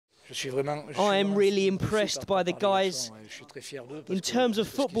I am really impressed by the guys. In terms of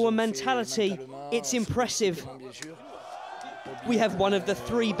football and mentality, it's impressive. We have one of the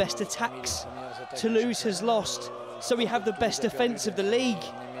 3 best attacks. Toulouse has lost, so we have the best defence of the league.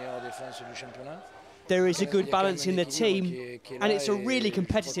 There is a good balance in the team, and it's a really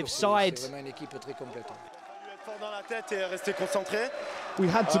competitive side. We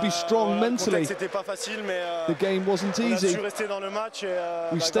had to be strong mentally. The game wasn't easy.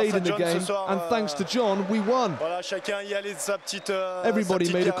 We stayed in the game, and thanks to John, we won.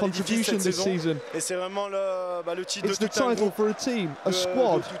 Everybody made a contribution this season. It's the title for a team, a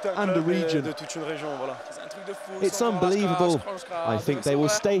squad, and a region. It's unbelievable. I think they will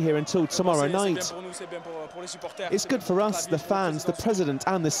stay here until tomorrow night. It's good for us, the fans, the president,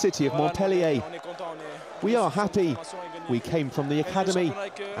 and the city of Montpellier. We are happy. We came from the academy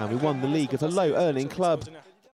and we won the league at a low-earning club.